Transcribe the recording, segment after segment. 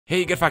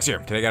Hey, Good Fox here.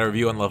 Today I got a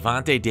review on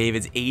Lavonte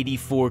David's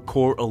 84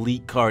 core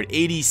elite card.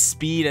 80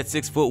 speed at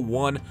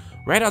 6'1",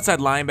 right outside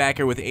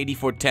linebacker with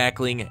 84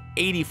 tackling,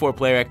 84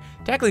 play rec.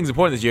 Tackling is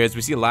important this year as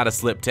we see a lot of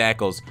slip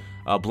tackles.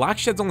 Block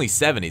shed's only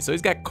 70, so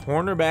he's got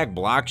cornerback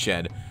block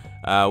shed,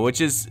 which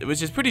is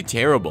pretty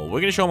terrible.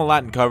 We're gonna show him a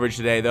lot in coverage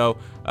today though.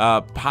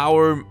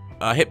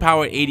 Hit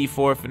power at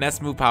 84,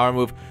 finesse move, power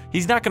move.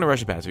 He's not gonna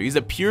rush a passer. He's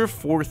a pure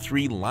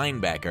 4-3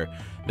 linebacker.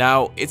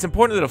 Now, it's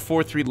important that a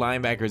 4-3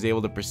 linebacker is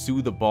able to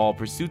pursue the ball.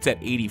 Pursuit's at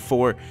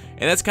 84,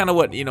 and that's kind of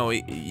what,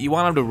 you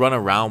want him to run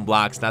around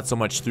blocks, not so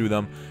much through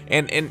them.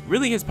 And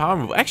really his power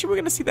move, actually we're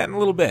going to see that in a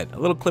little bit. A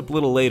little clip a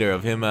little later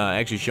of him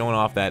actually showing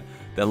off that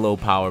low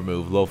power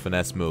move, low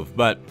finesse move.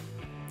 But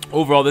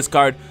overall, this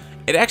card,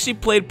 it actually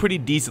played pretty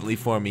decently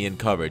for me in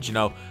coverage.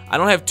 I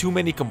don't have too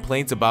many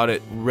complaints about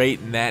it right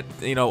in that,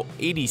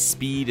 80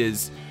 speed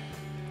is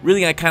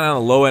really kind of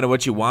on the low end of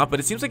what you want, but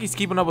it seems like he's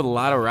keeping up with a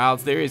lot of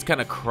routes. There he's kind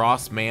of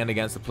cross-manned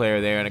against the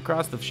player there and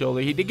across the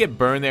shoulder. He did get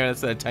burned there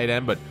instead of tight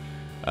end, but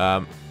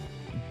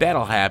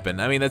that'll happen.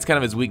 I mean, that's kind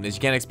of his weakness.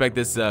 You can't expect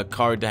this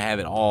card to have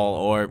it all,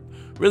 or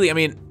really, I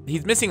mean,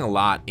 he's missing a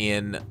lot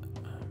in,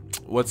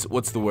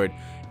 what's the word?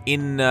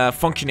 In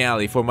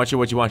functionality for much of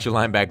what you want your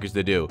linebackers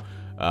to do,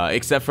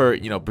 except for,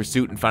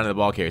 pursuit and finding the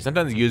ball carrier.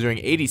 Sometimes using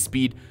 80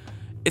 speed,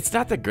 it's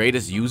not the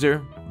greatest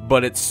user,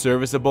 but it's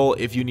serviceable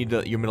if you need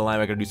your middle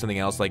linebacker to do something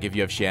else, like if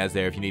you have Shaz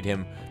there, if you need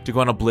him to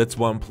go on a blitz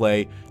one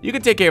play. You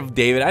can take care of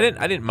David.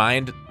 I didn't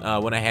mind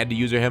when I had to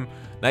use him.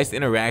 Nice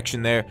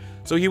interaction there.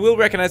 So he will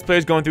recognize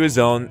players going through his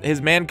zone.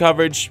 His man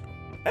coverage,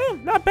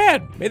 not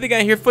bad. Made the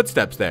guy hear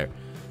footsteps there.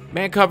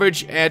 Man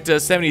coverage at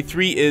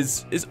 73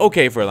 is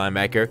okay for a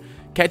linebacker.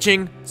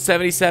 Catching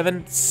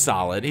 77,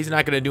 solid. He's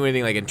not going to do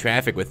anything like in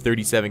traffic with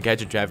 37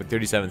 catch in traffic,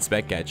 37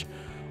 spec catch.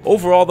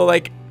 Overall, though,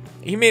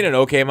 he made an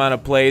okay amount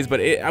of plays,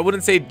 but I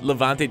wouldn't say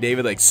Lavonte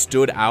David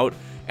stood out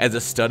as a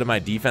stud in my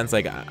defense.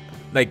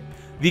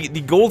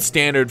 The gold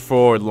standard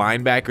for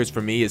linebackers for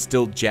me is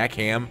still Jack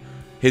Ham,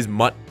 his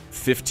Mutt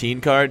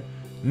 15 card.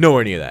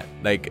 Nowhere near that.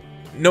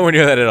 Nowhere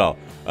near that at all.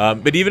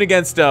 But even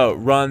against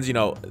runs,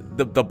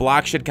 the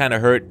block should kind of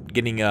hurt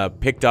getting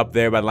picked up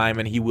there by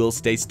linemen. He will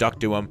stay stuck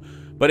to him.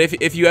 But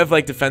if you have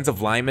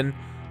defensive linemen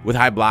with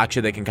high block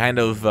shed that can kind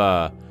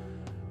of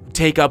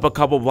take up a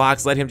couple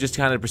blocks, let him just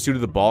kind of pursue to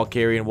the ball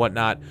carry and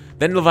whatnot,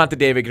 then Lavonte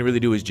David can really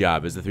do his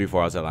job as the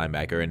 3-4 outside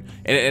linebacker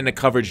and a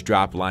coverage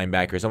drop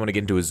linebacker, someone to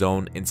get into his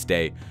zone and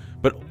stay.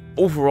 But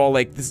overall,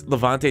 this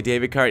Lavonte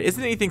David card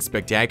isn't anything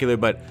spectacular,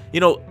 but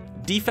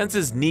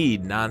defenses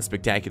need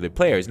non-spectacular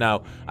players.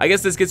 Now, I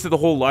guess this gets to the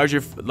whole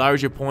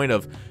larger point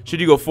of, should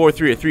you go 4-3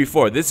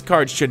 or 3-4? This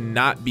card should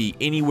not be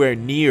anywhere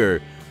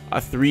near a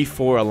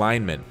 3-4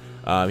 alignment.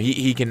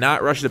 He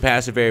cannot rush the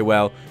passer very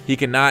well. He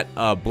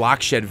cannot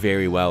block shed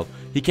very well.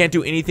 He can't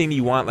do anything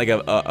you want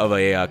of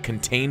a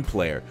contained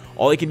player.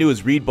 All he can do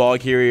is read ball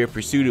carrier,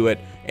 pursue to it,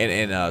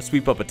 and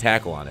sweep up a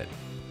tackle on it.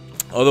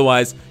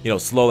 Otherwise,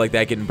 slow like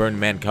that, getting burned in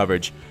man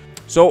coverage.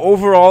 So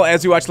overall,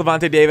 as we watch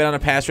Lavonte David on a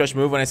pass rush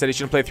move, when I said he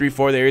shouldn't play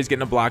 3-4, there he's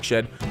getting a block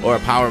shed or a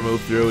power move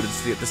through to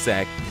get the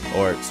sack,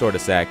 or sort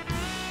of sack.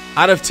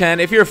 Out of 10,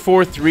 if you're a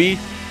 4-3,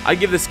 I'd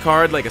give this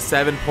card a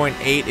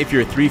 7.8. If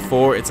you're a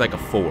 3-4, it's a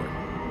 4.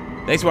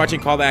 Thanks for watching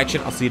Call to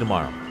Action. I'll see you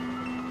tomorrow.